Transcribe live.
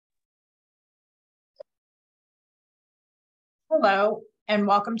Hello, and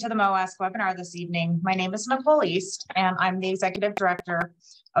welcome to the MOASK webinar this evening. My name is Nicole East, and I'm the Executive Director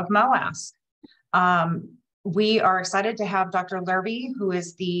of MOASK. We are excited to have Dr. Lurvey, who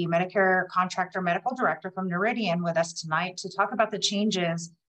is the Medicare Contractor Medical Director from Noridian, with us tonight to talk about the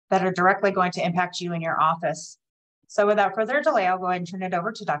changes that are directly going to impact you in your office. So without further delay, I'll go ahead and turn it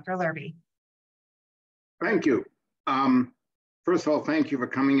over to Dr. Lurvey. Thank you. First of all, thank you for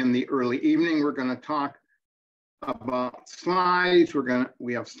coming in the early evening. We're going to talk about slides.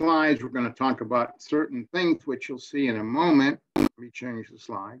 We have slides. We're going to talk about certain things, which you'll see in a moment. Let me change the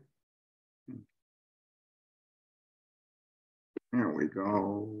slide. There we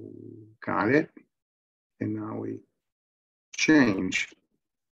go. Got it. And now we change.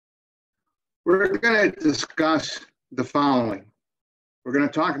 We're going to discuss the following. We're going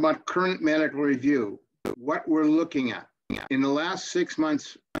to talk about current medical review, what we're looking at. In the last 6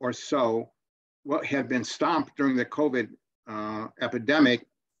 months or so, what had been stopped during the COVID epidemic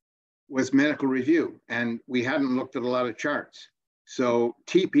was medical review, and we hadn't looked at a lot of charts. So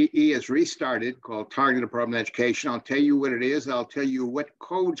TPE is restarted, called Targeted Program Education. I'll tell you what it is. I'll tell you what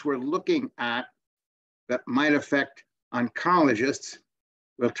codes we're looking at that might affect oncologists.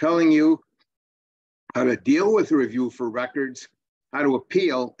 We're telling you how to deal with the review for records, how to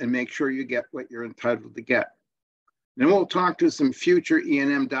appeal, and make sure you get what you're entitled to get. Then we'll talk to some future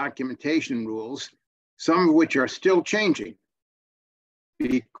E&M documentation rules, some of which are still changing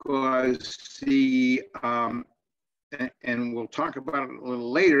because and we'll talk about it a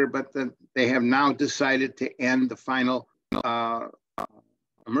little later, but they have now decided to end the final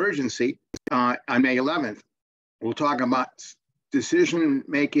emergency on May 11th. We'll talk about decision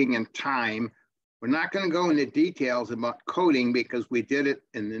making and time. We're not going to go into details about coding because we did it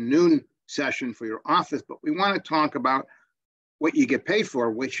in the noon session for your office, but we want to talk about what you get paid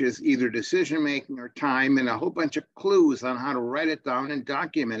for, which is either decision making or time, and a whole bunch of clues on how to write it down and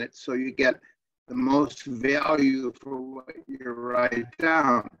document it so you get the most value for what you write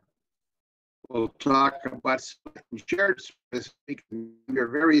down. We'll talk about shared service because you're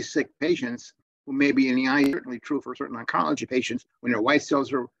very sick patients who may be in the eye, certainly true for certain oncology patients when their white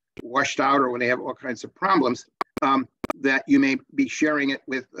cells are washed out or when they have all kinds of problems, that you may be sharing it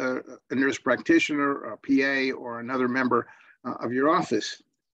with a nurse practitioner, or a PA, or another member of your office.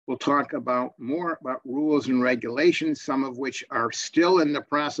 We'll talk about more about rules and regulations, some of which are still in the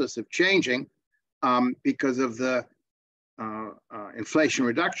process of changing because of the Inflation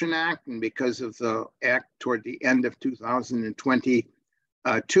Reduction Act and because of the act toward the end of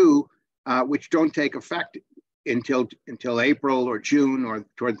 2022, which don't take effect until April or June or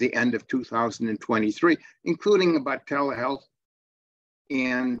toward the end of 2023, including about telehealth.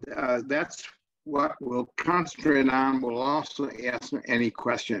 And that's what we'll concentrate on. We'll also answer any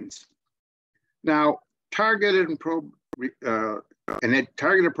questions. Now, targeted program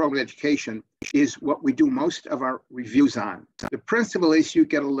education is what we do most of our reviews on. The principle is you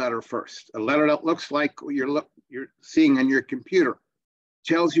get a letter first, a letter that looks like what you're seeing on your computer.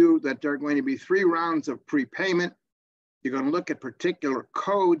 Tells you that there are going to be 3 rounds of prepayment. You're going to look at particular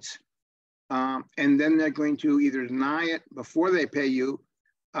codes, and then they're going to either deny it before they pay you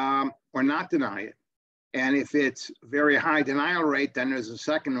or not deny it. And if it's very high denial rate, then there's a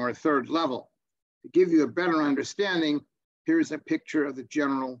second or a third level. To give you a better understanding, here's a picture of the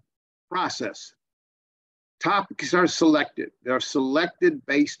general process. Topics are selected. They're selected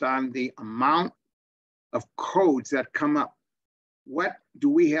based on the amount of codes that come up. What do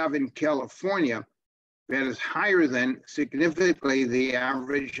we have in California that is higher than significantly the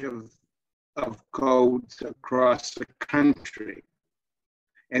average of codes across the country?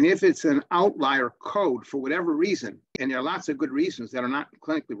 And if it's an outlier code for whatever reason, and there are lots of good reasons that are not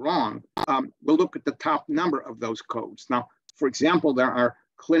clinically wrong, we'll look at the top number of those codes. Now, for example, there are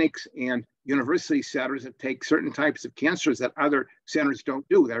clinics and university centers that take certain types of cancers that other centers don't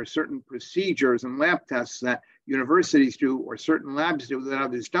do. There are certain procedures and lab tests that universities do or certain labs do that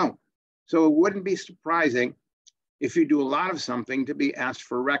others don't. So it wouldn't be surprising if you do a lot of something to be asked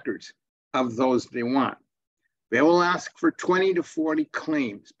for records of those they want. They will ask for 20 to 40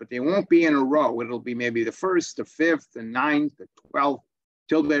 claims, but they won't be in a row. It'll be maybe the 1st, the 5th, the 9th, the 12th,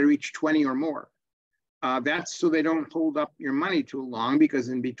 till they reach 20 or more. That's so they don't hold up your money too long, because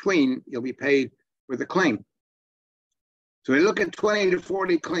in between you'll be paid for the claim. So we look at 20 to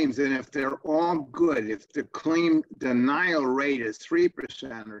 40 claims, and if they're all good, if the claim denial rate is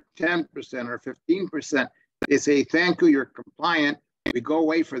 3% or 10% or 15%, they say, thank you, you're compliant. We go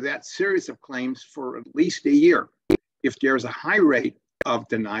away for that series of claims for at least a year. If there's a high rate of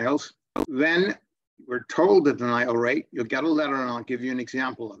denials, then we're told the denial rate. You'll get a letter, and I'll give you an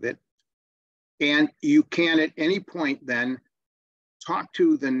example of it. And you can at any point then talk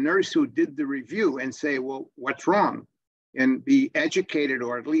to the nurse who did the review and say, well, what's wrong? And be educated,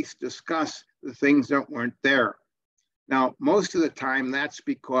 or at least discuss the things that weren't there. Now, most of the time, that's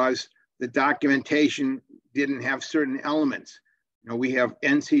because the documentation didn't have certain elements. You know, we have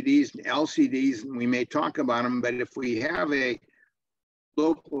NCDs and LCDs, and we may talk about them, but if we have a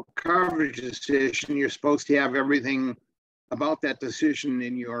local coverage decision, you're supposed to have everything about that decision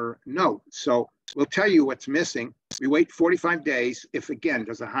in your note. So we'll tell you what's missing. We wait 45 days if, again,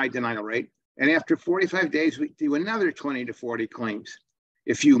 there's a high denial rate. And after 45 days, we do another 20 to 40 claims.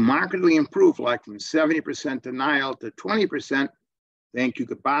 If you markedly improve, like from 70% denial to 20%, thank you,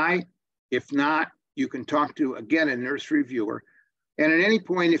 goodbye. If not, you can talk to, again, a nurse reviewer. And at any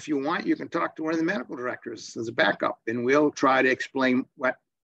point, if you want, you can talk to one of the medical directors as a backup, and we'll try to explain what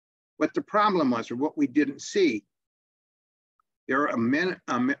the problem was or what we didn't see. You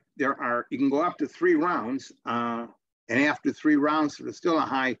can go up to 3 rounds, and after 3 rounds, there's still a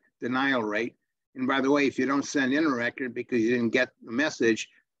high denial rate. And by the way, if you don't send in a record because you didn't get the message,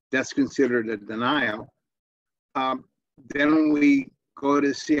 that's considered a denial. Then we go to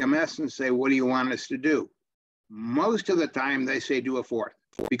CMS and say, what do you want us to do? Most of the time they say do a 4th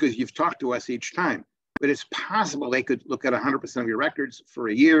because you've talked to us each time. But it's possible they could look at 100% of your records for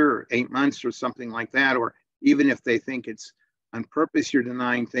a year or 8 months or something like that. Or even if they think it's on purpose you're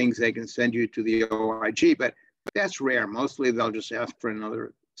denying things, they can send you to the OIG. But that's rare. Mostly they'll just ask for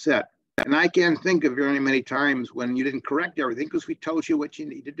another set. And I can't think of very many times when you didn't correct everything because we told you what you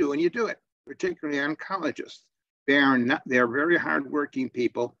need to do and you do it, particularly oncologists. They're very hardworking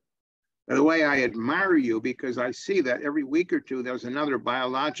people. By the way, I admire you because I see that every week or two, there's another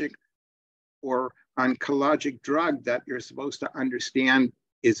biologic or oncologic drug that you're supposed to understand.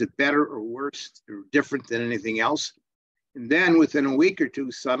 Is it better or worse or different than anything else? And then within a week or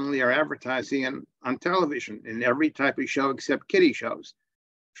two, suddenly are advertising on television in every type of show except kiddie shows,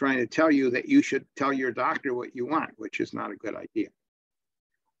 trying to tell you that you should tell your doctor what you want, which is not a good idea.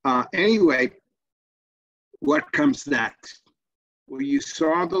 Anyway, what comes next? Well, you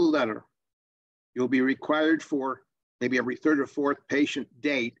saw the letter. You'll be required for maybe every 3rd or 4th patient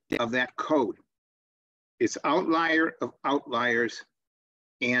date of that code. It's outlier of outliers.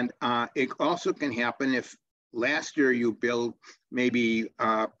 And it also can happen if last year you billed maybe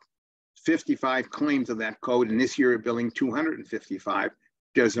 55 claims of that code, and this year you're billing 255.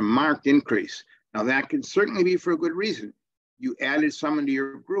 There's a marked increase. Now that can certainly be for a good reason. You added someone to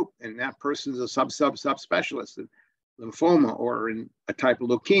your group, and that person's a subspecialist in lymphoma or in a type of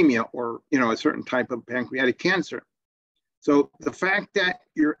leukemia or a certain type of pancreatic cancer. So the fact that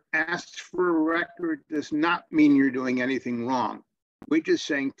you're asked for a record does not mean you're doing anything wrong. We're just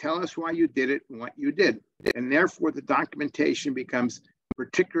saying, tell us why you did it and what you did. And therefore, the documentation becomes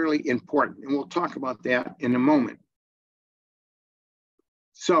particularly important. And we'll talk about that in a moment.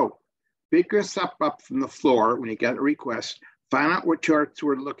 So pick us up from the floor when you get a request. Find out what charts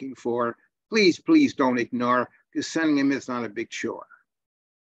we're looking for. Please, please don't ignore, because sending them is not a big chore.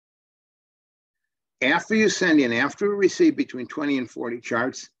 After you send in, after we receive between 20 and 40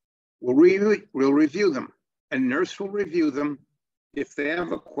 charts, we'll review them. A nurse will review them. If they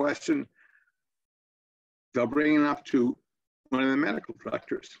have a question, they'll bring it up to one of the medical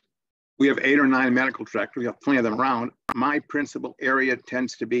directors. We have 8 or 9 medical directors. We have plenty of them around. My principal area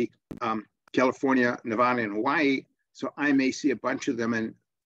tends to be California, Nevada, and Hawaii. So I may see a bunch of them, and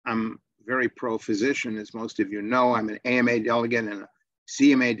I'm very pro-physician, as most of you know. I'm an AMA delegate and a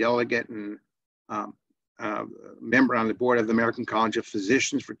CMA delegate and member on the board of the American College of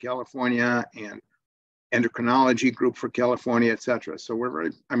Physicians for California and endocrinology group for California, et cetera. So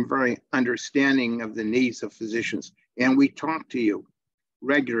I'm very understanding of the needs of physicians. And we talk to you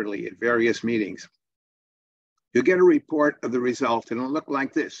regularly at various meetings. You'll get a report of the result, and it'll look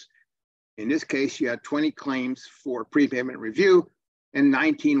like this. In this case, you had 20 claims for prepayment review, and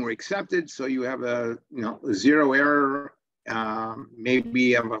 19 were accepted. So you have a 0 error. Maybe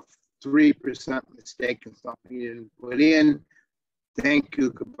you have a 3% mistake in something you didn't put in. Thank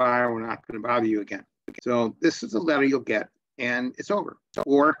you, goodbye. We're not going to bother you again. So this is the letter you'll get, and it's over.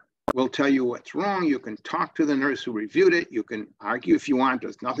 Or we'll tell you what's wrong. You can talk to the nurse who reviewed it. You can argue if you want.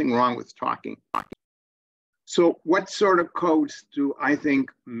 There's nothing wrong with talking. So what sort of codes do I think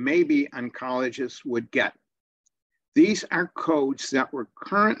maybe oncologists would get? These are codes that we're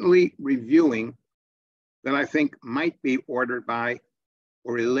currently reviewing that I think might be ordered by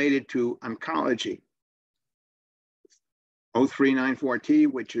or related to oncology.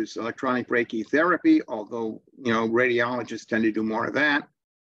 0394T, which is electronic brachytherapy, although radiologists tend to do more of that.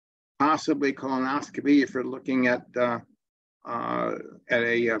 Possibly colonoscopy if you're looking at a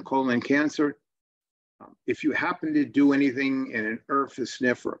colon cancer. If you happen to do anything in an IRF, a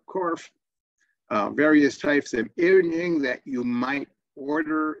SNF, or a CORF, various types of imaging that you might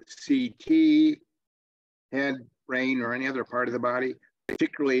order, CT, head, brain, or any other part of the body,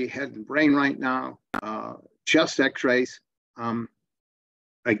 particularly head and brain right now, chest x-rays,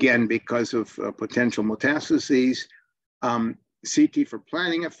 again, because of potential metastases, CT for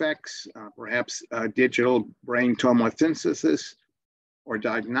planning effects, perhaps digital brain tomosynthesis, or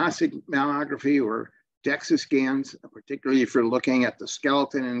diagnostic mammography, or DEXA scans, particularly if you're looking at the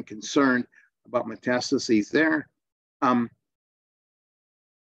skeleton and concerned about metastases there.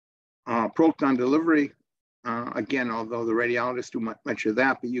 Proton delivery, again, although the radiologists do much of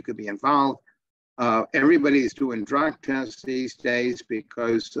that, but you could be involved. Everybody's doing drug tests these days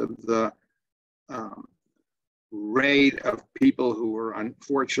because of the rate of people who are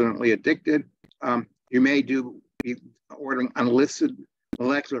unfortunately addicted. You may be ordering unlisted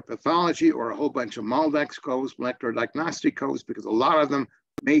molecular pathology or a whole bunch of MALDX codes, molecular diagnostic codes, because a lot of them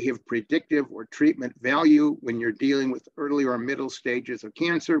may have predictive or treatment value when you're dealing with early or middle stages of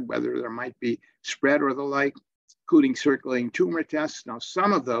cancer, whether there might be spread or the like, including circulating tumor tests. Now,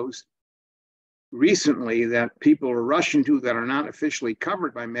 some of those recently that people are rushing to that are not officially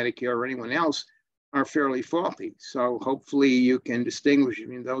covered by Medicare or anyone else are fairly faulty. So hopefully you can distinguish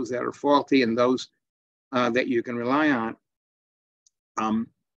between those that are faulty and those that you can rely on.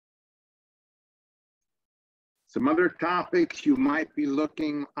 Some other topics you might be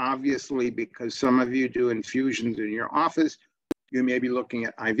looking, obviously, because some of you do infusions in your office, you may be looking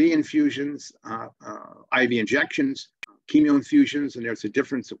at IV infusions, IV injections, chemo infusions, and there's a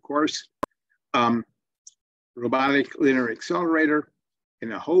difference, of course. Robotic linear accelerator,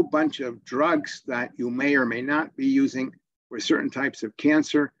 and a whole bunch of drugs that you may or may not be using for certain types of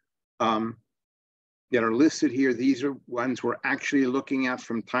cancer that are listed here. These are ones we're actually looking at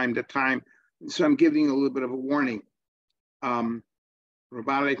from time to time. So I'm giving you a little bit of a warning.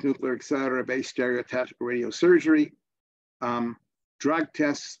 Robotic nuclear accelerator-based stereotactic radiosurgery, drug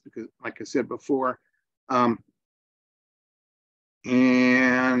tests, because like I said before, and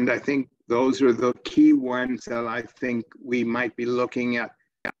I think those are the key ones that I think we might be looking at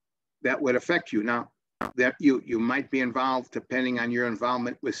that would affect you. Now, that you might be involved, depending on your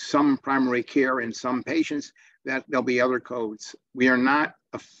involvement with some primary care in some patients, that there'll be other codes. We are not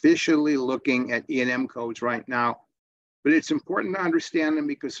officially looking at E&M codes right now, but it's important to understand them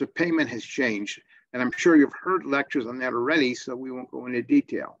because the payment has changed. And I'm sure you've heard lectures on that already, so we won't go into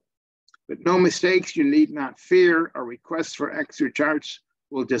detail. But no mistakes, you need not fear. Our requests for extra charts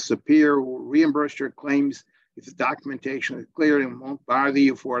will disappear. We'll reimburse your claims if the documentation is clear and won't bother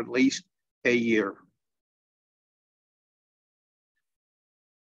you for at least a year.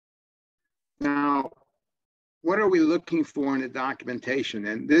 Now, what are we looking for in the documentation?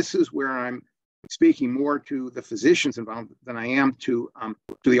 And this is where I'm speaking more to the physicians involved than I am to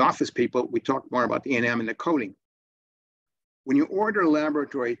the office people. We talk more about the E&M and the coding. When you order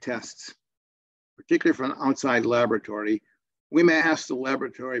laboratory tests, particularly from an outside laboratory, we may ask the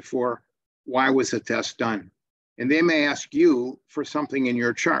laboratory for why was the test done? And they may ask you for something in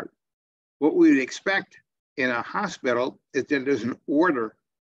your chart. What we would expect in a hospital is that there's an order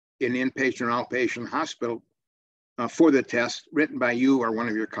in inpatient or outpatient hospital for the test written by you or one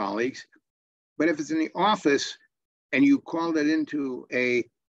of your colleagues. But if it's in the office and you called it into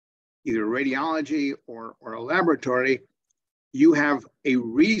either radiology or a laboratory, you have a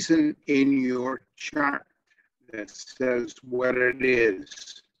reason in your chart that says what it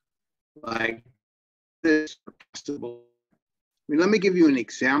is, like this possible. I mean, let me give you an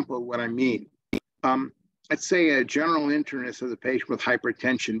example of what I mean. Let's say a general internist has a patient with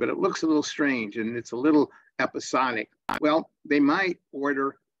hypertension, but it looks a little strange and it's a little episodic. Well, they might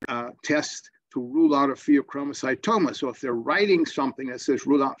order tests to rule out a pheochromocytoma. So if they're writing something that says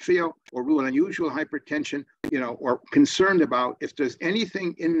rule out pheo or rule unusual hypertension, or concerned about if there's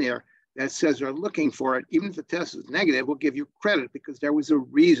anything in there that says they're looking for it, even if the test is negative, we'll give you credit because there was a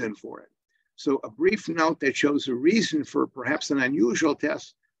reason for it. So a brief note that shows a reason for perhaps an unusual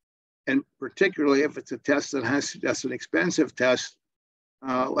test, and particularly if it's a test that's an expensive test,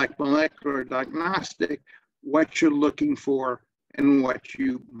 like molecular diagnostic, what you're looking for and what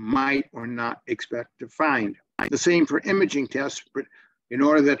you might or not expect to find. The same for imaging tests, but in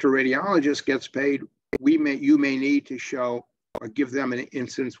order that the radiologist gets paid, you may need to show or give them an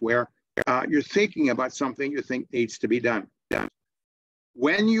instance where you're thinking about something you think needs to be done.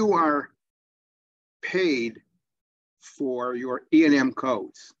 When you are paid for your E&M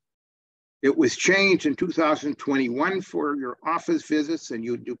codes, it was changed in 2021 for your office visits, and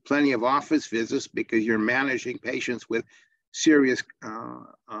you do plenty of office visits because you're managing patients with serious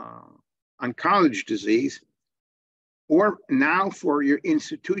oncology disease, or now for your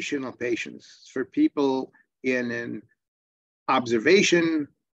institutional patients, for people in an observation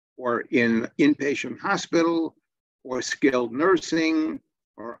or in inpatient hospital or skilled nursing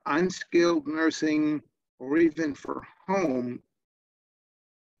or unskilled nursing, or even for home,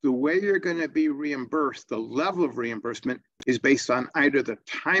 the way you're going to be reimbursed, the level of reimbursement, is based on either the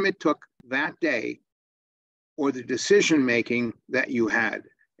time it took that day or the decision-making that you had.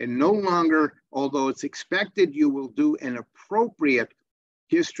 And no longer, although it's expected you will do an appropriate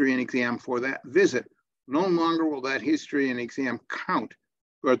history and exam for that visit, no longer will that history and exam count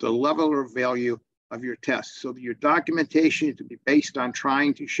for the level or value of your test. So your documentation is to be based on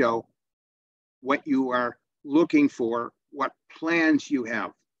trying to show what you are looking for, what plans you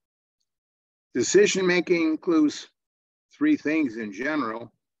have. Decision-making includes three things in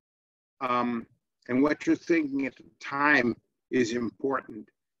general. And what you're thinking at the time is important,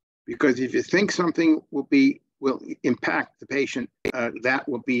 because if you think something will impact the patient, that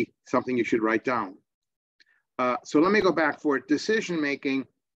will be something you should write down. So let me go back for it. Decision-making,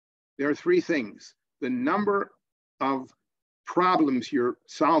 there are three things: the number of problems you're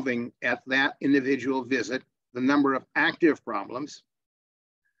solving at that individual visit, the number of active problems,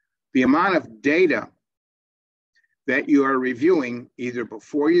 the amount of data that you are reviewing either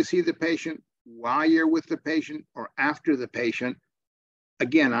before you see the patient, while you're with the patient, or after the patient,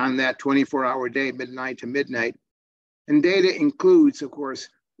 again, on that 24-hour day, midnight to midnight. And data includes, of course,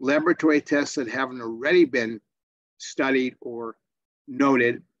 laboratory tests that haven't already been studied or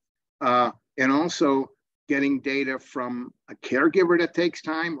noted, and also getting data from a caregiver that takes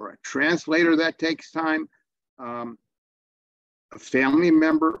time, or a translator that takes time, a family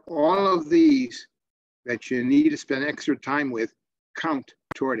member. All of these that you need to spend extra time with count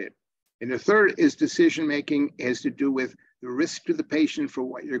toward it. And the third is decision-making, has to do with the risk to the patient for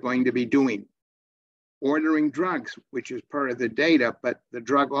what you're going to be doing. Ordering drugs, which is part of the data, but the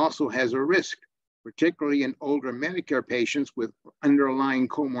drug also has a risk, particularly in older Medicare patients with underlying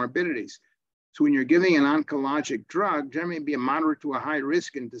comorbidities. So when you're giving an oncologic drug, there may be a moderate to a high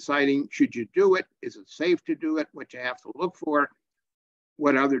risk in deciding, should you do it? Is it safe to do it? What you have to look for,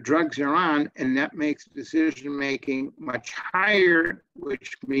 what other drugs are on, and that makes decision-making much higher,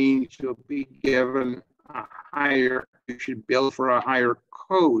 which means you'll be given a higher, you should bill for a higher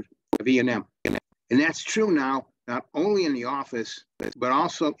code of E&M. And that's true now, not only in the office, but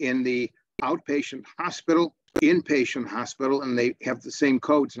also in the outpatient hospital, inpatient hospital, and they have the same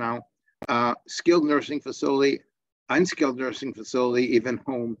codes now, skilled nursing facility, unskilled nursing facility, even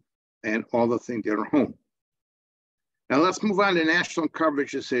home, and all the things that are home. Now let's move on to national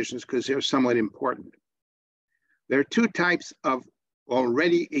coverage decisions, because they're somewhat important. There are two types of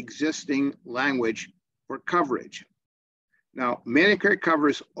already existing language for coverage. Now, Medicare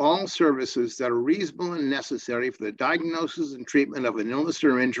covers all services that are reasonable and necessary for the diagnosis and treatment of an illness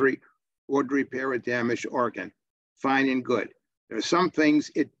or injury, or to repair a damaged organ. Fine and good. There are some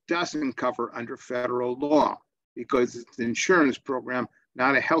things it doesn't cover under federal law, because it's an insurance program,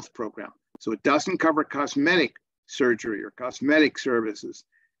 not a health program. So it doesn't cover cosmetic surgery or cosmetic services.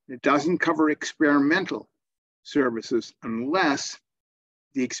 It doesn't cover experimental services unless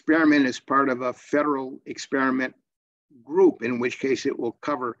the experiment is part of a federal experiment group, in which case it will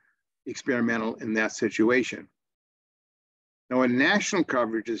cover experimental in that situation. Now, a national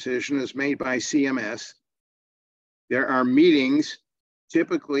coverage decision is made by CMS. There are meetings,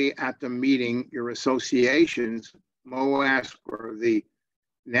 typically at the meeting, your associations, MOASC or the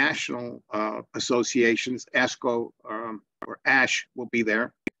national associations, ASCO or ASH will be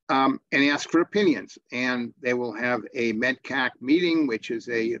there, and ask for opinions. And they will have a MedCAC meeting, which is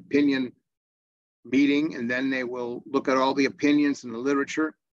a opinion meeting, and then they will look at all the opinions in the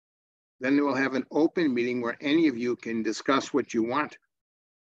literature. Then they will have an open meeting where any of you can discuss what you want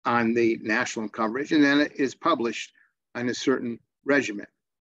on the national coverage, and then it is published on a certain regimen.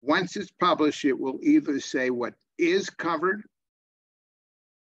 Once it's published, it will either say what is covered,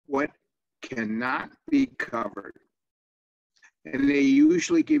 what cannot be covered. And they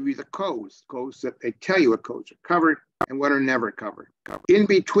usually give you the codes that they tell you what codes are covered and what are never covered. In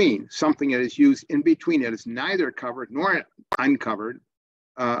between, something that is used in between that is neither covered nor uncovered,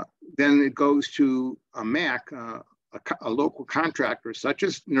 then it goes to a MAC, a local contractor such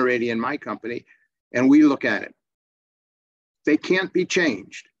as Noridian, my company, and we look at it. They can't be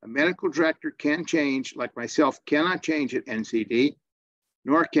changed. A medical director can change, like myself, cannot change at NCD,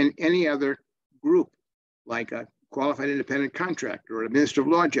 nor can any other group, like a qualified independent contractor or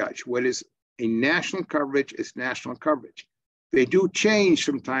administrative law judge. What is a national coverage is national coverage. They do change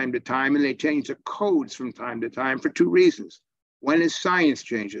from time to time, and they change the codes from time to time for two reasons. One is science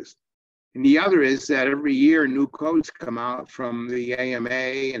changes. And the other is that every year new codes come out from the AMA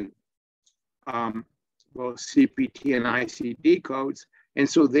and both CPT and ICD codes. And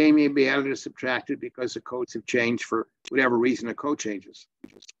so they may be added or subtracted because the codes have changed for whatever reason the code changes.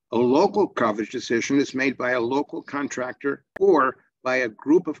 A local coverage decision is made by a local contractor or by a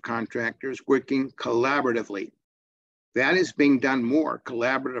group of contractors working collaboratively. That is being done more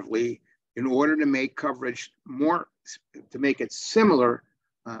collaboratively in order to make coverage more, to make it similar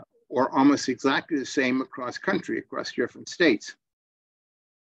or almost exactly the same across country, across different states.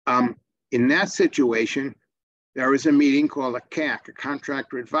 In that situation, there is a meeting called a CAC, a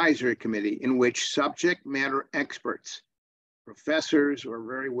Contractor Advisory Committee, in which subject matter experts, professors or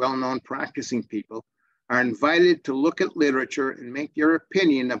very well-known practicing people, are invited to look at literature and make their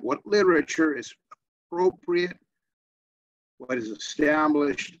opinion of what literature is appropriate, what is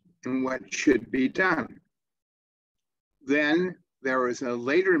established, and what should be done. Then there is a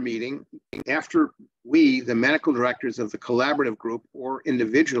later meeting after we, the medical directors of the collaborative group or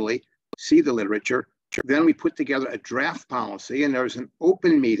individually, see the literature. Then we put together a draft policy, and there's an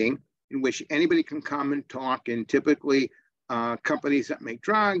open meeting in which anybody can come and talk, and typically companies that make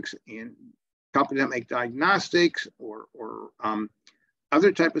drugs and companies that make diagnostics or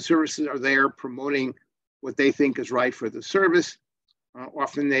other type of services are there promoting what they think is right for the service.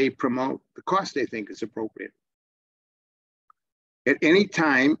 Often they promote the cost they think is appropriate. At any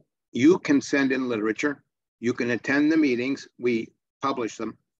time, you can send in literature. You can attend the meetings. We publish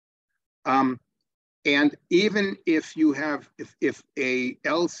them. And even if you have, if a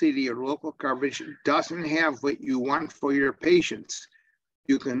LCD or local coverage doesn't have what you want for your patients,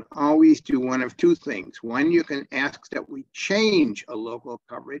 you can always do one of two things. One, you can ask that we change a local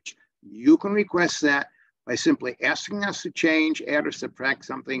coverage. You can request that by simply asking us to change, add or subtract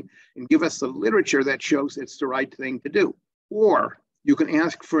something, and give us the literature that shows it's the right thing to do. Or you can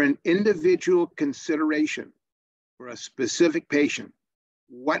ask for an individual consideration for a specific patient.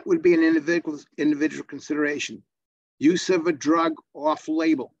 What would be an individual consideration? Use of a drug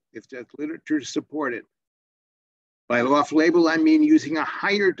off-label, if there's literature to support it. By off-label, I mean using a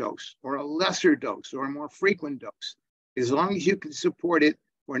higher dose or a lesser dose or a more frequent dose. As long as you can support it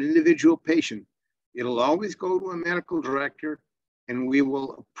for an individual patient, it'll always go to a medical director, and we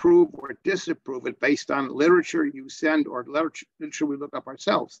will approve or disapprove it based on literature you send or literature we look up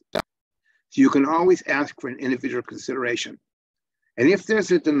ourselves. So you can always ask for an individual consideration. And if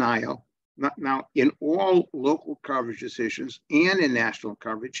there's a denial, now in all local coverage decisions and in national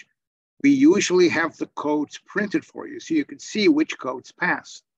coverage, we usually have the codes printed for you so you can see which codes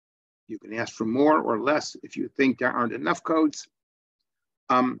pass. You can ask for more or less if you think there aren't enough codes.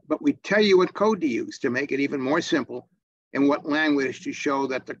 But we tell you what code to use to make it even more simple and what language to show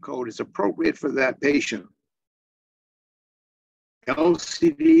that the code is appropriate for that patient.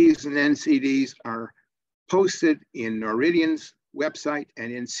 LCDs and NCDs are posted in Noridian's website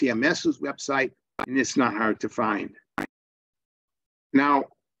and in CMS's website, and it's not hard to find. Now,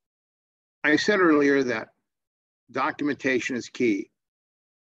 I said earlier that documentation is key.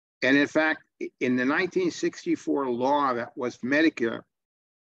 And in fact, in the 1964 law that was Medicare,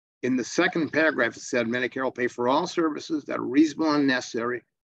 in the second paragraph, it said Medicare will pay for all services that are reasonable and necessary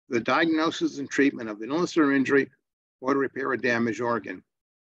for the diagnosis and treatment of an illness or injury or to repair a damaged organ.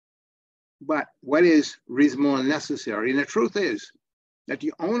 But what is reasonable and necessary? And the truth is that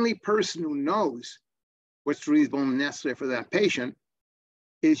the only person who knows what's reasonable and necessary for that patient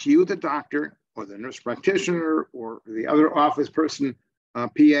is you, the doctor, or the nurse practitioner, or the other office person, PA,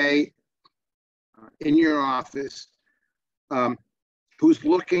 in your office, who's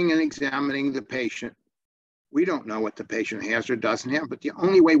looking and examining the patient. We don't know what the patient has or doesn't have, but the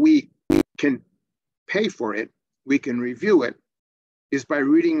only way we can pay for it, we can review it, is by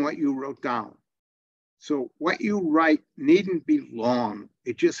reading what you wrote down. So what you write needn't be long.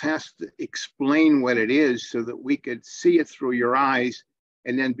 It just has to explain what it is so that we could see it through your eyes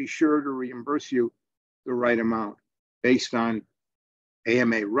and then be sure to reimburse you the right amount based on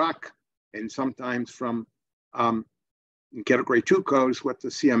AMA RUC and sometimes from Category 2 codes, what the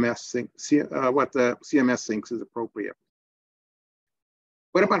CMS thinks is appropriate.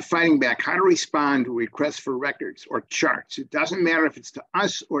 What about fighting back? How to respond to requests for records or charts? It doesn't matter if it's to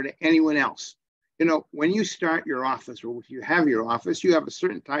us or to anyone else. You know, when you start your office or if you have your office, you have a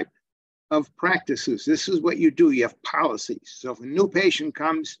certain type of practices. This is what you do. You have policies. So if a new patient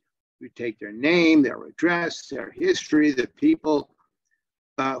comes, you take their name, their address, their history, the people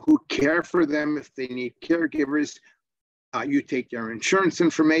who care for them if they need caregivers. You take their insurance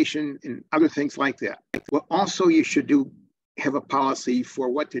information and other things like that. Well, also you should have a policy for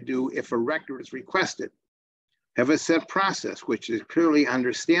what to do if a record is requested. Have a set process, which is clearly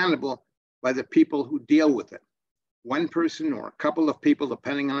understandable by the people who deal with it. One person or a couple of people,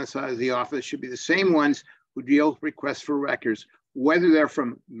 depending on the size of the office, should be the same ones who deal with requests for records, whether they're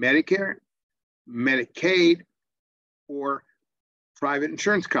from Medicare, Medicaid, or private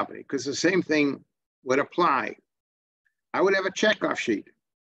insurance company, because the same thing would apply. I would have a checkoff sheet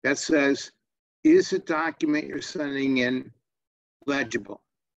that says, is the document you're sending in legible?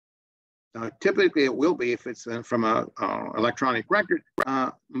 Now, typically it will be if it's from an electronic record,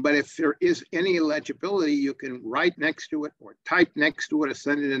 but if there is any illegibility, you can write next to it or type next to it or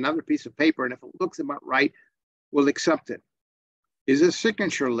send it another piece of paper, and if it looks about right, we'll accept it. Is the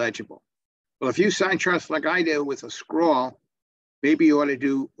signature legible? Well, if you sign charts like I do with a scroll, maybe you ought to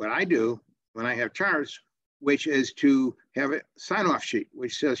do what I do when I have charts, which is to have a sign-off sheet,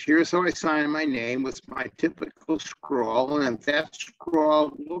 which says, here's how I sign my name with my typical scroll. And if that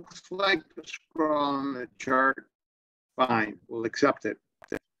scroll looks like the scroll on the chart, fine, we'll accept it.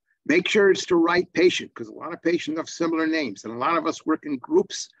 Make sure it's the right patient, because a lot of patients have similar names. And a lot of us work in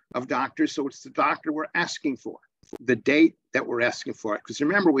groups of doctors, so it's the doctor we're asking for, the date that we're asking for. Because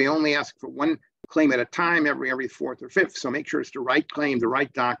remember, we only ask for one claim at a time every fourth or fifth. So make sure it's the right claim, the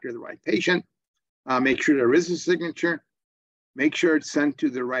right doctor, the right patient. Make sure there is a signature. Make sure it's sent to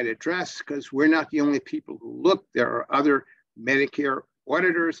the right address, because we're not the only people who look. There are other Medicare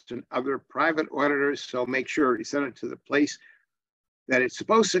auditors and other private auditors. So make sure you send it to the place that it's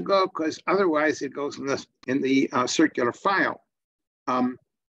supposed to go, because otherwise it goes in the circular file.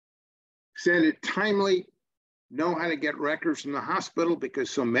 Send it timely. Know how to get records from the hospital, because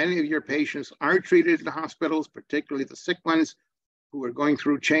so many of your patients are treated in the hospitals, particularly the sick ones who are going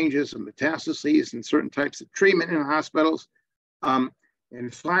through changes and metastases and certain types of treatment in hospitals.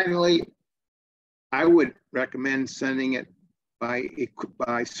 And finally, I would recommend sending it by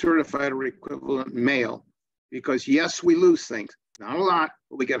certified or equivalent mail, because yes, we lose things. Not a lot,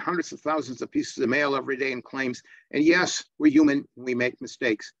 but we get hundreds of thousands of pieces of mail every day in claims. And yes, we're human, we make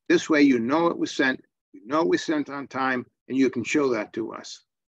mistakes. This way, you know it was sent, you know it was sent on time, and you can show that to us.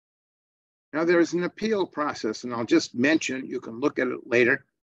 Now, there's an appeal process, and I'll just mention, you can look at it later.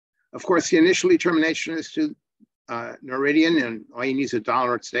 Of course, the initial determination is to Noridian, and all you need is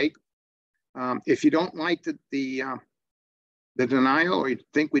 $1 at stake. If you don't like the denial, or you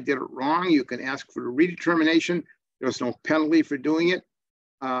think we did it wrong, you can ask for a redetermination. There's no penalty for doing it.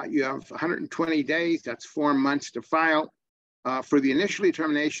 You have 120 days, that's 4 months to file. For the initial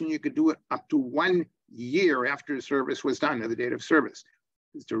determination, you could do it up to 1 year after the service was done, or the date of service.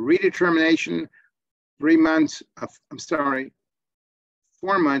 It's a redetermination 4 months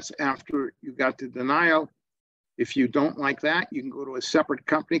after you got the denial. If you don't like that, you can go to a separate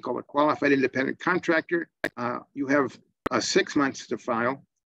company called a qualified independent contractor. You have 6 months to file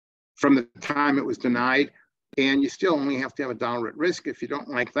from the time it was denied, and you still only have to have $1 at risk. If you don't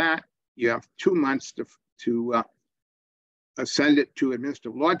like that, you have 2 months to send it to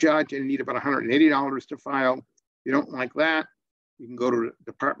administrative law judge, and you need about $180 to file. If you don't like that, you can go to the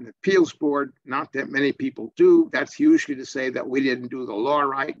Department of Appeals Board. Not that many people do. That's usually to say that we didn't do the law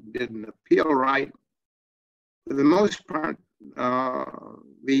right, didn't appeal right. For the most part,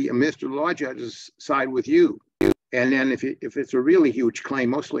 the administrative law judges side with you. And then if it's a really huge claim,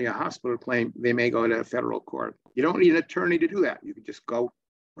 mostly a hospital claim, they may go to a federal court. You don't need an attorney to do that. You can just go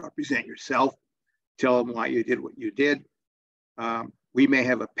represent yourself, tell them why you did what you did. We may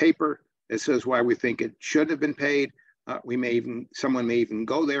have a paper that says why we think it should have been paid. Someone may even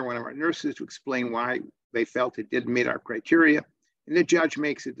go there, one of our nurses, to explain why they felt it didn't meet our criteria, and the judge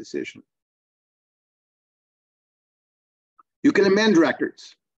makes a decision. You can amend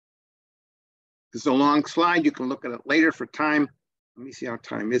records. This is a long slide. You can look at it later for time. Let me see how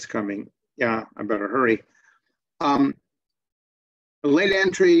time is coming. Yeah, I better hurry. A late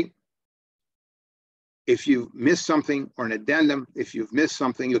entry, if you've missed something, or an addendum, if you've missed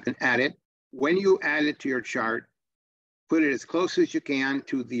something, you can add it. When you add it to your chart, put it as close as you can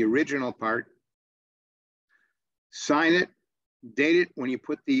to the original part. Sign it, date it when you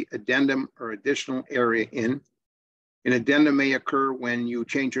put the addendum or additional area in. An addendum may occur when you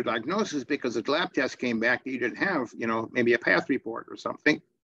change your diagnosis because a lab test came back that you didn't have, maybe a path report or something.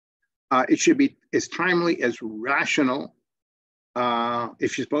 It should be as timely as rational.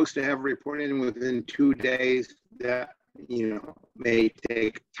 If you're supposed to have a report in within 2 days, that may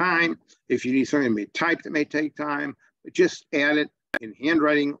take time. If you need something to be typed, it may take time. But just add it in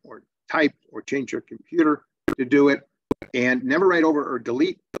handwriting or type, or change your computer to do it. And never write over or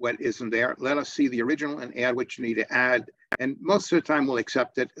delete what isn't there. Let us see the original and add what you need to add. And most of the time we'll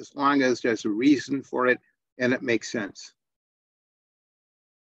accept it as long as there's a reason for it and it makes sense.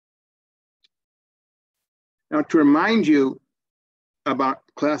 Now, to remind you about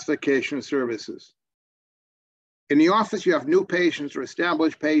classification of services. In the office, you have new patients or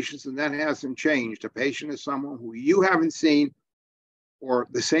established patients, and that hasn't changed. A patient is someone who you haven't seen or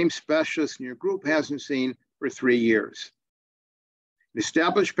the same specialist in your group hasn't seen for 3 years. An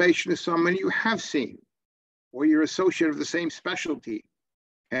established patient is someone you have seen or your associate of the same specialty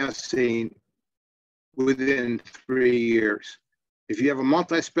has seen within 3 years. If you have a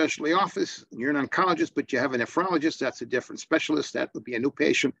multi-specialty office and you're an oncologist, but you have a nephrologist, that's a different specialist. That would be a new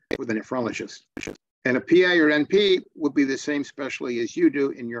patient with a nephrologist. And a PA or NP would be the same specialty as you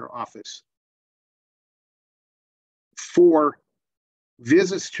do in your office. For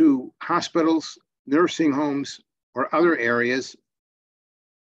visits to hospitals, nursing homes, or other areas,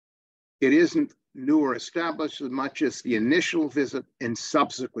 it isn't new or established as much as the initial visit and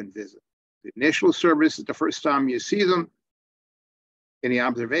subsequent visit. The initial service is the first time you see them in the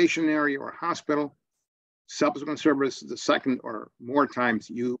observation area or hospital. Subsequent service is the second or more times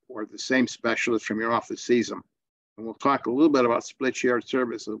you or the same specialist from your office sees them. And we'll talk a little bit about split shared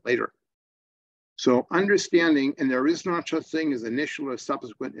services later. So understanding, and there is no such thing as initial or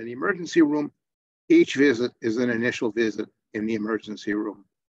subsequent in the emergency room. Each visit is an initial visit in the emergency room.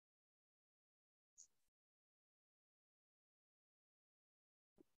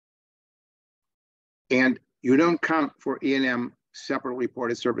 And you don't count for E&M separate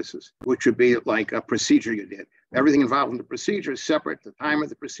reported services, which would be like a procedure you did. Everything involved in the procedure is separate. The time of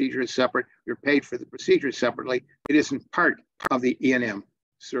the procedure is separate. You're paid for the procedure separately. It isn't part of the E&M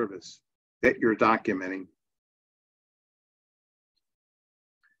service that you're documenting.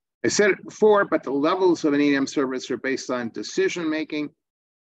 I said it before, but the levels of an E&M service are based on decision-making,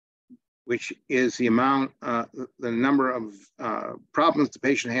 which is the amount, the number of problems the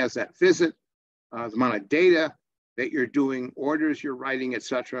patient has that visit, the amount of data that you're doing, orders you're writing, et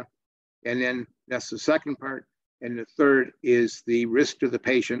cetera. And then that's the second part. And the third is the risk to the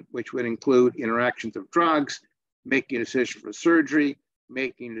patient, which would include interactions of drugs, making a decision for surgery,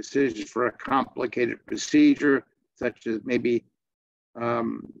 making decisions for a complicated procedure, such as maybe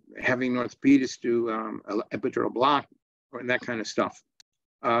having an orthopedist do epidural block or that kind of stuff.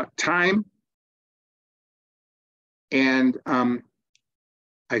 Time, and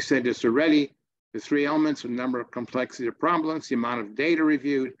I said this already, the 3 elements: the number of complexity of problems, the amount of data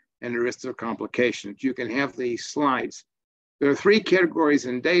reviewed, and the risk of complications. You can have these slides. There are 3 categories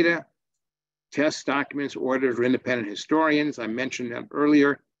in data: tests, documents, orders, or independent historians. I mentioned that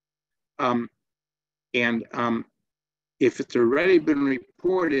earlier. If it's already been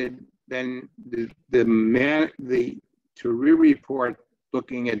reported, then to re-report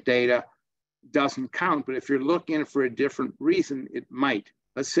looking at data doesn't count. But if you're looking for a different reason, it might.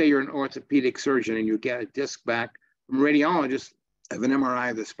 Let's say you're an orthopedic surgeon and you get a disc back from a radiologist of an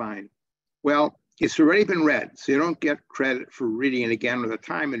MRI of the spine. Well, it's already been read, so you don't get credit for reading it again or the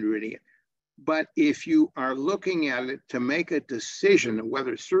time in reading it. But if you are looking at it to make a decision of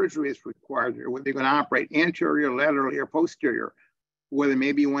whether surgery is required or whether you're going to operate anterior, laterally, or posterior, whether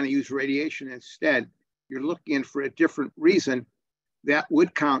maybe you want to use radiation instead, you're looking for a different reason, that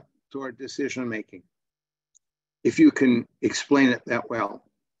would count toward decision making, if you can explain it that well.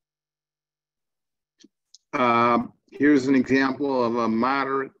 Here's an example of a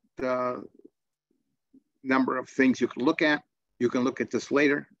moderate number of things you can look at. You can look at this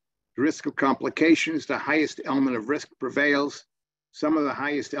later. The risk of complications, the highest element of risk prevails. Some of the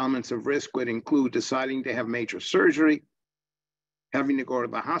highest elements of risk would include deciding to have major surgery, having to go to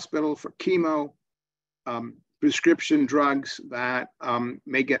the hospital for chemo, prescription drugs that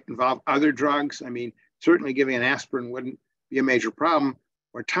may involve other drugs. I mean, certainly giving an aspirin wouldn't be a major problem,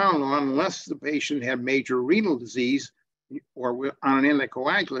 or Tylenol, unless the patient had major renal disease or on an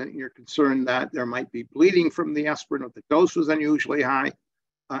anticoagulant, you're concerned that there might be bleeding from the aspirin, or the dose was unusually high,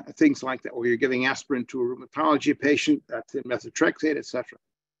 things like that, or you're giving aspirin to a rheumatology patient, that's in methotrexate, et cetera.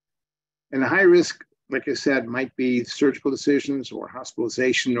 And the high risk, like I said, might be surgical decisions or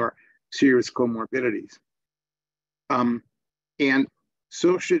hospitalization or serious comorbidities. And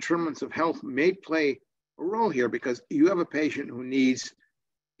social determinants of health may play a role here, because you have a patient who needs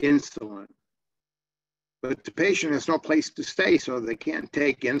insulin, but the patient has no place to stay, so they can't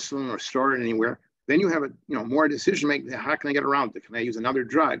take insulin or store it anywhere. Then you have more decision making. How can I get around it? Can I use another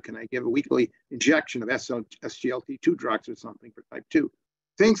drug? Can I give a weekly injection of SGLT2 drugs or something for type 2?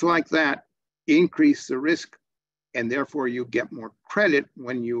 Things like that increase the risk, and therefore you get more credit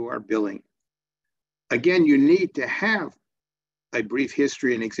when you are billing. Again, you need to have a brief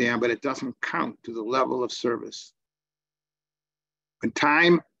history and exam, but it doesn't count to the level of service. When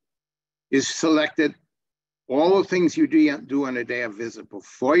time is selected, all the things you do on a day of visit,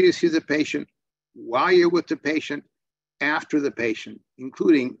 before you see the patient, while you're with the patient, after the patient,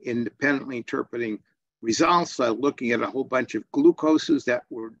 including independently interpreting results, looking at a whole bunch of glucoses that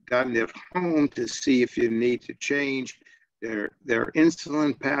were done at home to see if you need to change their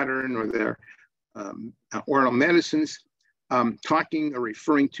insulin pattern or their oral medicines, talking or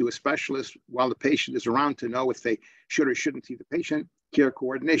referring to a specialist while the patient is around to know if they should or shouldn't see the patient, care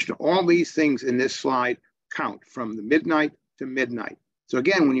coordination. All these things in this slide count from the midnight to midnight. So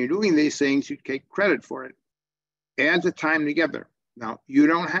again, when you're doing these things, you take credit for it. Add the time together. Now, you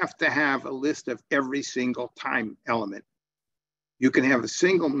don't have to have a list of every single time element. You can have a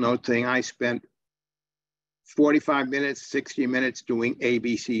single note saying, I spent 45 minutes, 60 minutes doing A,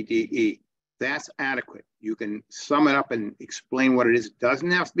 B, C, D, E. That's adequate. You can sum it up and explain what it is. It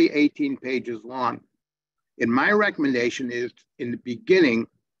doesn't have to be 18 pages long. And my recommendation is, in the beginning,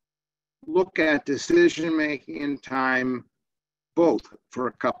 look at decision-making and time, both for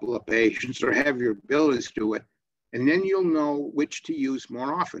a couple of patients, or have your abilities do it. And then you'll know which to use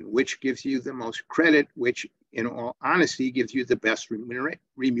more often, which gives you the most credit, which, in all honesty, gives you the best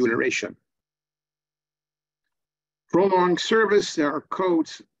remuneration. Prolonged service, there are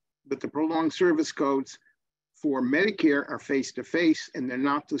codes, but the prolonged service codes for Medicare are face-to-face, and they're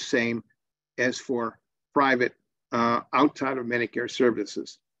not the same as for private outside of Medicare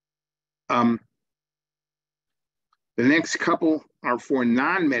services. The next couple are for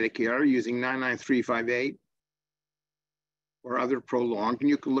non-Medicare using 99358 or other prolonged, and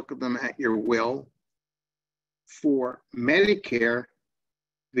you can look at them at your will. For Medicare,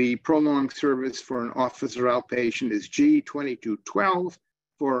 the prolonged service for an office or outpatient is G2212.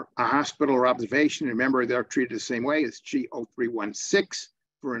 For a hospital or observation, remember they're treated the same way, it's G0316.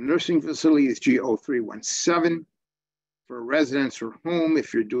 For a nursing facility, it's G0317. For a residence or home,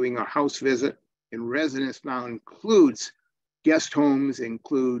 if you're doing a house visit, and residence now includes guest homes,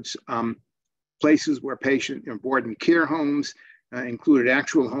 includes places where patient and board and care homes, included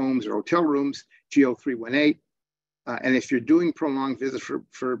actual homes or hotel rooms, G0318. And if you're doing prolonged visits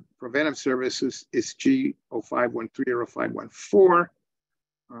for preventive services, it's G0513 or 0514.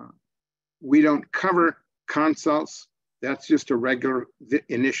 We don't cover consults. That's just a regular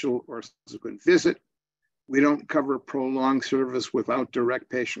initial or subsequent visit. We don't cover prolonged service without direct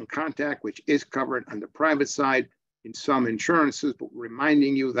patient contact, which is covered on the private side in some insurances, but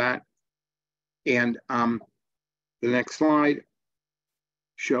reminding you that. And the next slide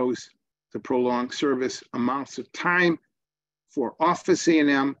shows the prolonged service amounts of time for office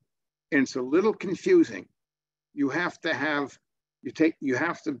E&M, and it's a little confusing. You have to have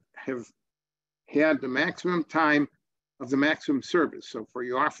had the maximum time of the maximum service. So for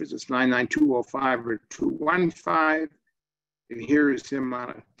your office, it's 99205 or 215. And here is the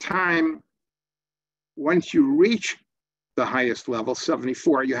amount of time. Once you reach the highest level,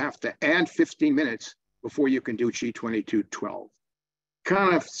 74, you have to add 15 minutes before you can do G2212.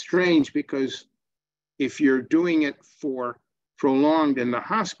 Kind of strange, because if you're doing it for prolonged in the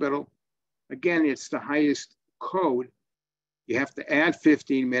hospital, again, it's the highest code. You have to add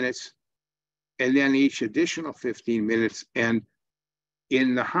 15 minutes and then each additional 15 minutes. And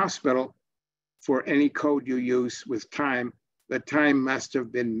in the hospital, for any code you use with time, the time must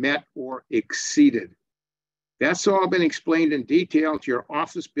have been met or exceeded. That's all been explained in detail to your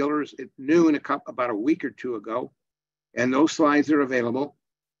office billers at noon about a week or two ago. And those slides are available.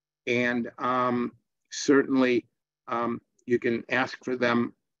 And certainly you can ask for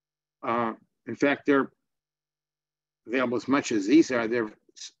them. In fact, they're available as much as these are. They're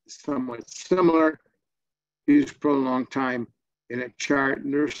somewhat similar. Use prolonged time in a chart,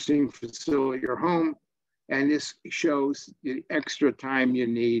 nursing facility or home. And this shows the extra time you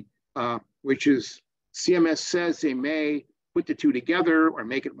need, which is CMS says they may put the two together or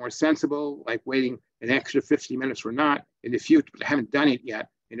make it more sensible, like waiting an extra 50 minutes or not in the future, but they haven't done it yet.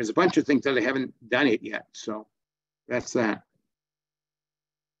 And there's a bunch of things that they haven't done it yet. So that's that.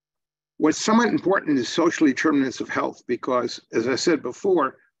 What's somewhat important is social determinants of health, because as I said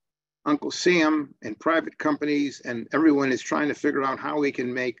before, Uncle Sam and private companies and everyone is trying to figure out how we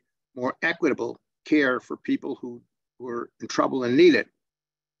can make more equitable care for people who are in trouble and need it.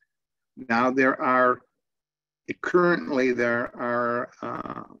 Now currently there are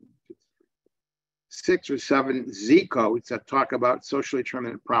 6 or 7 Z codes that talk about socially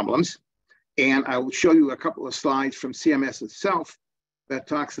determinant problems. And I will show you a couple of slides from CMS itself that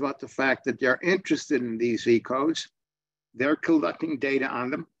talks about the fact that they're interested in these Z codes. They're collecting data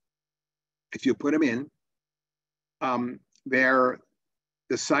on them. If you put them in, they're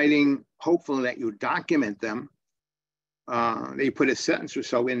deciding, hopefully, that you document them. They put a sentence or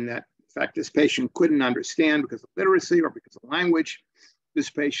so in that, in fact, this patient couldn't understand because of literacy or because of language. this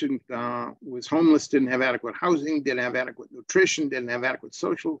patient was homeless, didn't have adequate housing, didn't have adequate nutrition, didn't have adequate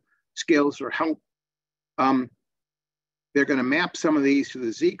social skills or help. They're going to map some of these to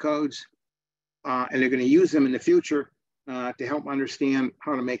the Z codes, and they're going to use them in the future to help understand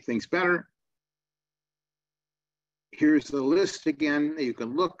how to make things better. Here's the list again. You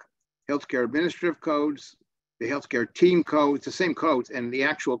can look: healthcare administrative codes, the healthcare team codes, the same codes, and the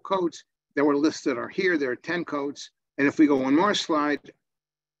actual codes that were listed are here. There are 10 codes. And if we go one more slide,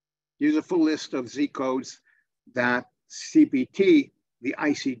 here's a full list of Z codes that CPT, the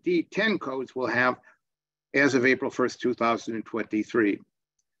ICD-10 codes, will have as of April 1st, 2023.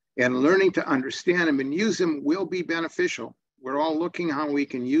 And learning to understand them and use them will be beneficial. We're all looking how we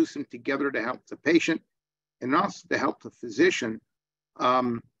can use them together to help the patient and also to help the physician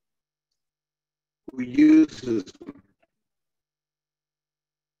who uses them.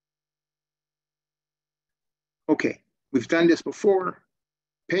 Okay, we've done this before.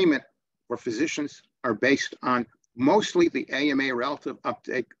 Payment for physicians are based on mostly the AMA relative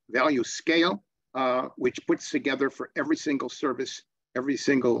uptake value scale, which puts together for every single service, every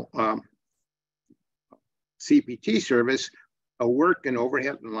single CPT service, a work and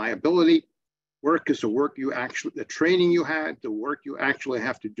overhead and liability. Work is the work you actually, the training you had, the work you actually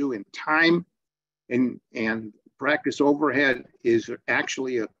have to do in time, and practice overhead is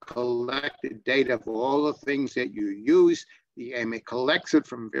actually a collected data of all the things that you use. The AMA collects it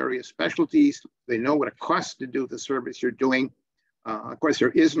from various specialties. They know what it costs to do the service you're doing. Of course, there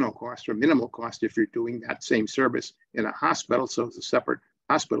is no cost or minimal cost if you're doing that same service in a hospital, so it's a separate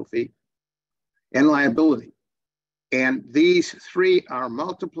hospital fee. And liability. And these three are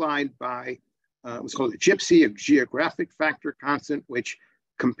multiplied by what's called a GIPSY, a geographic factor constant, which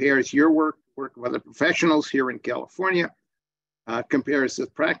compares your work of other professionals here in California, compares the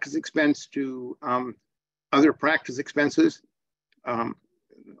practice expense to other practice expenses,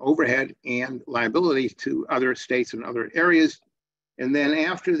 overhead and liability to other states and other areas. And then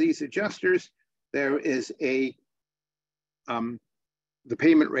after these adjusters, there is the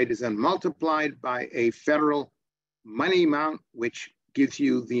payment rate is then multiplied by a federal money amount, which gives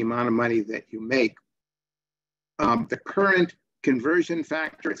you the amount of money that you make. The current conversion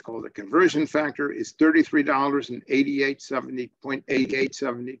factor, it's called a conversion factor, is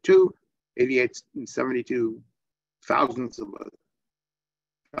 $33.8872, 88 and 72 thousandths of a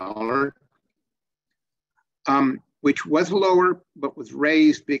dollar, which was lower, but was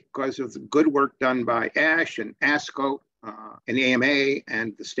raised because of the good work done by ASH and ASCO and AMA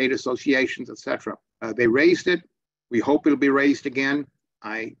and the state associations, et cetera. They raised it. We hope it'll be raised again.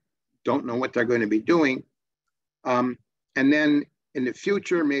 I don't know what they're going to be doing. And then in the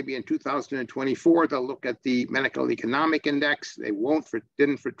future, maybe in 2024, they'll look at the medical economic index. They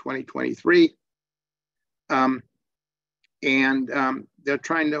didn't for 2023. They're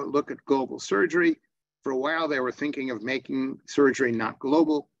trying to look at global surgery. For a while, they were thinking of making surgery not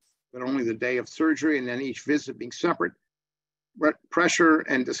global, but only the day of surgery, and then each visit being separate. But pressure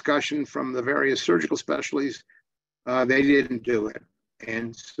and discussion from the various surgical specialties, they didn't do it.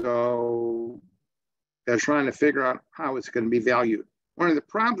 And so they're trying to figure out how it's going to be valued. One of the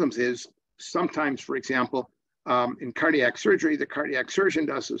problems is sometimes, for example, in cardiac surgery, the cardiac surgeon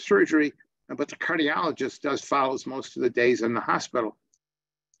does the surgery, but the cardiologist follows most of the days in the hospital,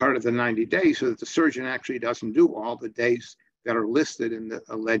 part of the 90 days, so that the surgeon actually doesn't do all the days that are listed in the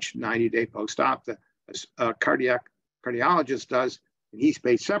alleged 90-day post-op. The cardiologist does, and he's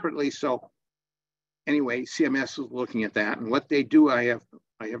paid separately. So anyway, CMS is looking at that, and what they do, I have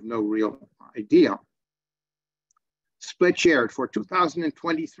no real idea. Split shared for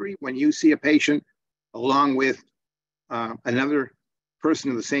 2023, when you see a patient along with another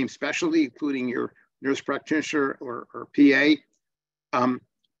person of the same specialty, including your nurse practitioner or PA,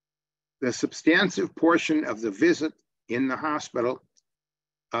 the substantive portion of the visit in the hospital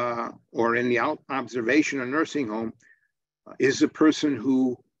or in the observation or nursing home is the person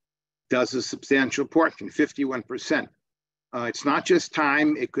who does a substantial portion, 51%. It's not just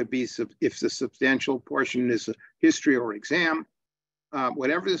time. It could be if the substantial portion is a history or exam,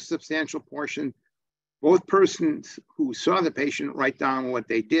 whatever the substantial portion, both persons who saw the patient write down what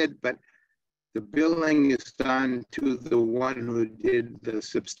they did, but the billing is done to the one who did the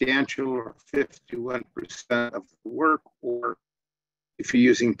substantial or 51% of the work, or if you're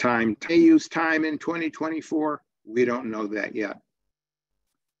using time, they use time in 2024. We don't know that yet.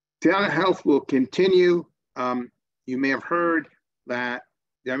 Telehealth will continue. You may have heard that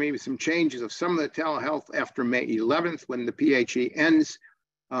there may be some changes of some of the telehealth after May 11th when the PHE ends.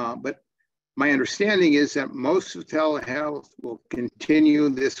 But my understanding is that most of telehealth will continue.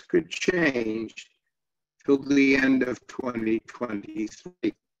 This could change. till the end of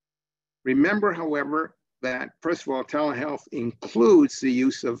 2023. Remember, however, that first of all, telehealth includes the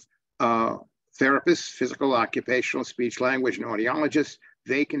use of therapists, physical, occupational, speech, language, and audiologists.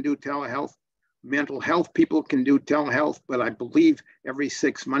 They can do telehealth. Mental health people can do telehealth, but I believe every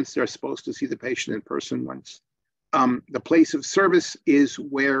 6 months they're supposed to see the patient in person once. The place of service is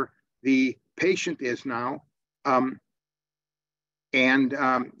where the patient is now, and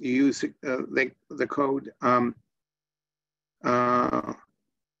you use the code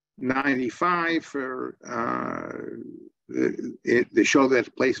 95 for the show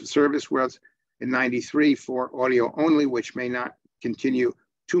that place of service, whereas in 93 for audio only, which may not continue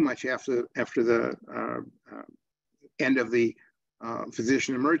too much after the end of the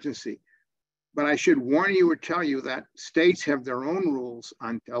physician emergency. But I should warn you or tell you that states have their own rules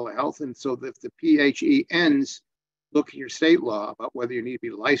on telehealth. And so that if the PHE ends, look at your state law about whether you need to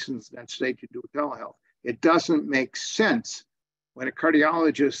be licensed in that state to do telehealth. It doesn't make sense when a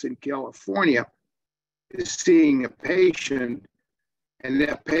cardiologist in California is seeing a patient and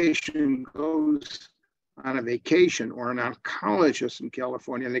that patient goes on a vacation, or an oncologist in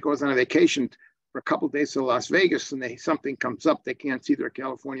California, and they goes on a vacation for a couple of days to Las Vegas, and something comes up, they can't see their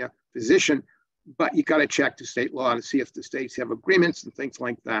California physician, but you got to check the state law to see if the states have agreements and things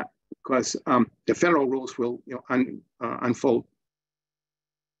like that, because the federal rules will unfold.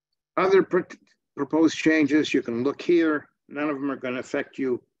 Other proposed changes, you can look here. None of them are going to affect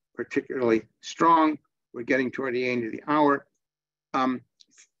you particularly strong. We're getting toward the end of the hour.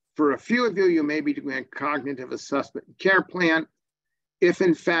 For a few of you, you may be doing a cognitive assessment and care plan. If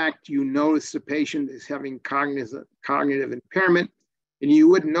in fact you notice the patient is having cognitive impairment, and you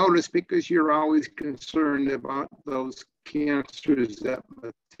would notice because you're always concerned about those cancers that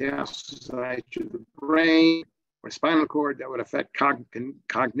metastasize to the brain or spinal cord that would affect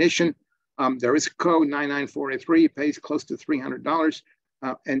cognition. There is a code 99483, it pays close to $300.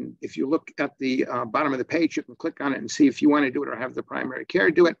 And if you look at the bottom of the page, you can click on it and see if you want to do it or have the primary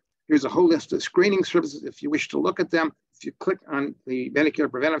care do it. Here's a whole list of screening services if you wish to look at them. If you click on the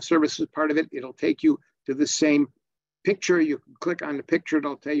Medicare Preventive Services part of it, it'll take you to the same picture. You can click on the picture,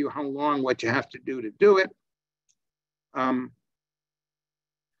 it'll tell you how long, what you have to do it.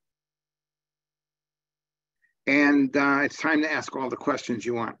 It's time to ask all the questions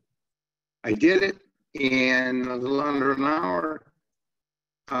you want. I did it in a little under an hour.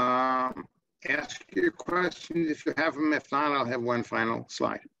 Ask your questions if you have them. If not, I'll have one final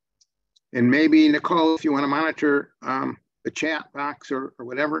slide. And maybe, Nicole, if you want to monitor the chat box or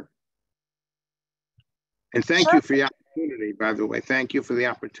whatever. And thank you for the opportunity, by the way. Thank you for the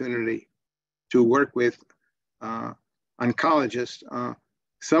opportunity to work with oncologists.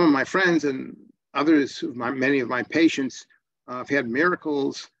 Some of my friends and others, many of my patients have had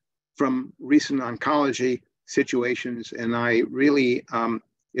miracles from recent oncology situations, and I really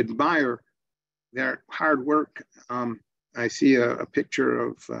admire their hard work. I see a picture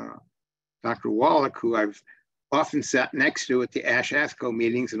of Dr. Wallach, who I've often sat next to at the ASH-ASCO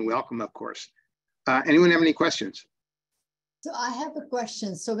meetings, and welcome, of course. Anyone have any questions? So I have a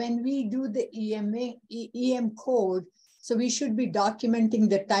question. So when we do the EM code, so we should be documenting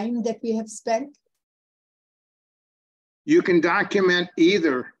the time that we have spent? You can document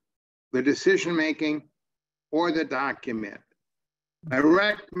either the decision-making or the document. A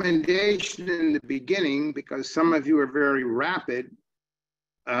recommendation in the beginning, because some of you are very rapid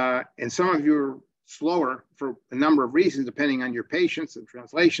and some of you are slower for a number of reasons, depending on your patients and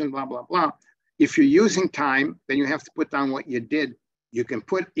translation, blah, blah, blah. If you're using time, then you have to put down what you did. You can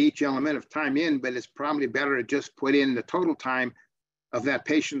put each element of time in, but it's probably better to just put in the total time of that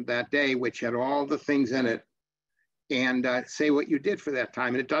patient that day, which had all the things in it, and say what you did for that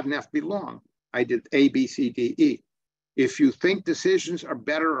time. And it doesn't have to be long. I did A, B, C, D, E. If you think decisions are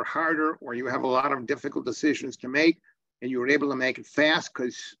better or harder, or you have a lot of difficult decisions to make, and you were able to make it fast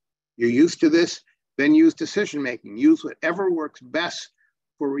because you're used to this, then use decision-making. Use whatever works best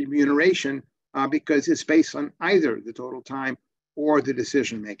for remuneration because it's based on either the total time or the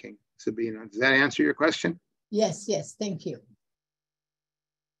decision-making. Sabina, does that answer your question? Yes, yes, thank you.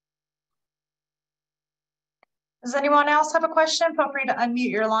 Does anyone else have a question? Feel free to unmute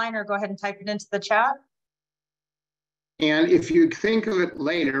your line or go ahead and type it into the chat. And if you think of it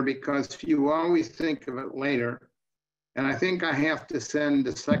later, because you always think of it later, and I think I have to send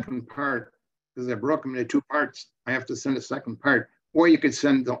the second part, because I broke them into two parts, I have to send a second part. Or you could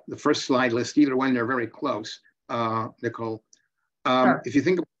send the first slide list, either one, they're very close, Nicole. Sure. If you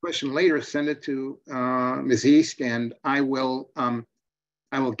think of a question later, send it to Ms. East, and I will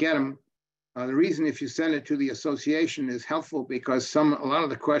get them. The reason if you send it to the association is helpful because a lot of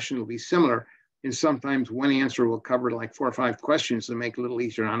the questions will be similar. And sometimes one answer will cover like 4 or 5 questions to make it a little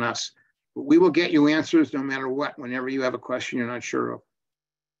easier on us. But we will get you answers no matter what, whenever you have a question you're not sure of.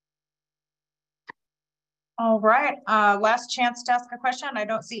 All right, last chance to ask a question. I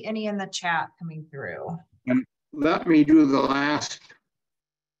don't see any in the chat coming through. And let me do the last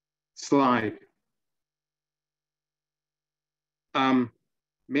slide.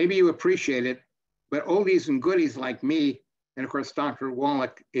 Maybe you appreciate it, but oldies and goodies like me, and of course, Dr.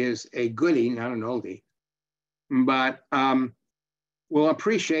 Wallach is a goodie, not an oldie, but will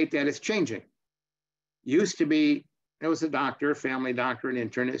appreciate that it's changing. Used to be, there was a doctor, family doctor, an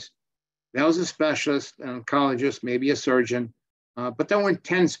internist. That was a specialist, an oncologist, maybe a surgeon, but there weren't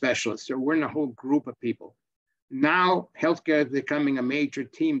 10 specialists. There weren't a whole group of people. Now, healthcare is becoming a major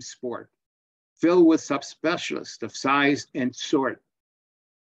team sport, filled with subspecialists of size and sort.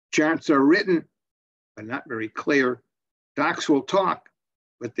 Charts are written, but not very clear. Docs will talk,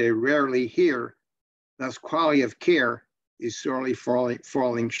 but they rarely hear. Thus, quality of care is sorely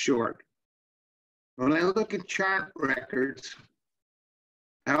falling short. When I look at chart records,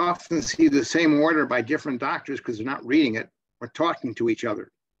 I often see the same order by different doctors because they're not reading it or talking to each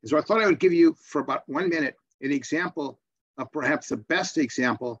other. And so I thought I would give you, for about 1 minute, an example of perhaps the best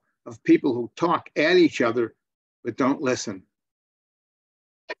example of people who talk at each other but don't listen.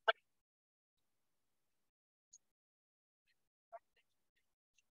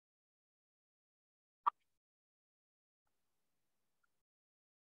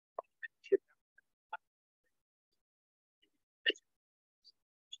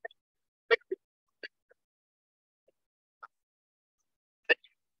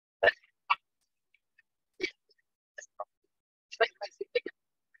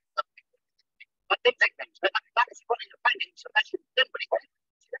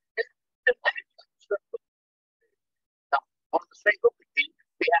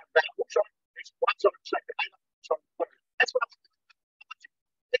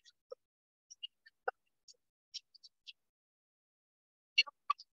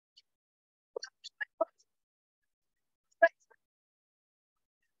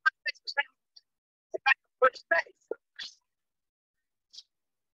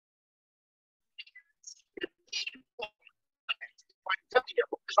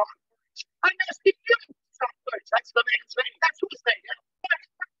 That's the man's name. That's whose name.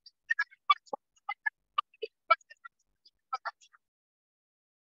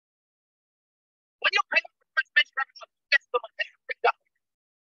 When you pay for first base for everyone, that's the one every dollar.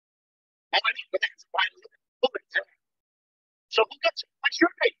 And I mean, but that's why I look at it. So who gets it? What's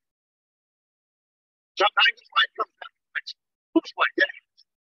your name? Sometimes it's like comes down to who's like that.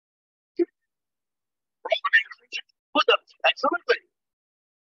 Who does? Absolutely.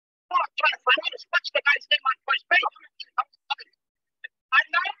 What I'm trying to find out is what's the guy's name on first base? I'm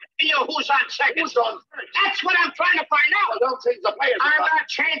not asking you who's on second. Who's on first? That's what I'm trying to find out. Well, don't change the players. I'm not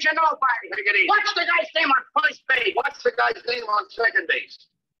changing nobody. Take it easy. What's the guy's name on first base? What's the guy's name on second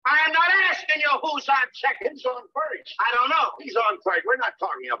base? I'm not asking you who's on second. Who's on first? I don't know. He's on third. We're not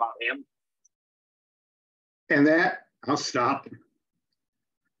talking about him. And that, I'll stop.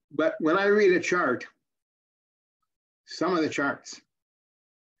 But when I read a chart, some of the charts,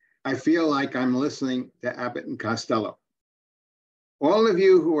 I feel like I'm listening to Abbott and Costello. All of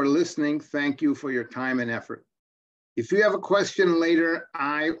you who are listening, thank you for your time and effort. If you have a question later,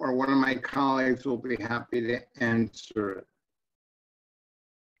 I or one of my colleagues will be happy to answer it.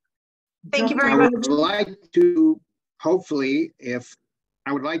 Thank you very much. I would like to, hopefully,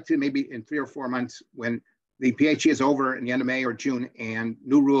 I would like to maybe in 3 or 4 months when the PHE is over in the end of May or June and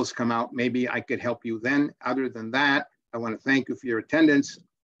new rules come out, maybe I could help you then. Other than that, I want to thank you for your attendance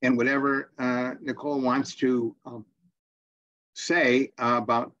and whatever Nicole wants to say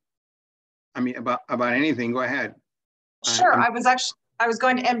about anything, go ahead. Sure, I was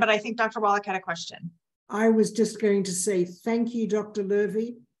going to end, but I think Dr. Wallach had a question. I was just going to say thank you, Dr.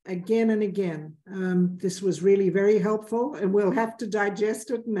 Lurvey, again and again. This was really very helpful, and we'll have to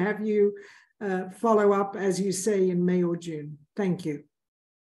digest it and have you follow up, as you say, in May or June. Thank you.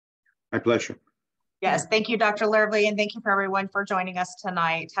 My pleasure. Yes, thank you, Dr. Lurvey, and thank you for everyone for joining us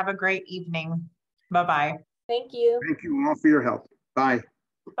tonight. Have a great evening. Bye-bye. Thank you. Thank you all for your help. Bye.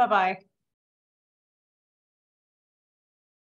 Bye-bye.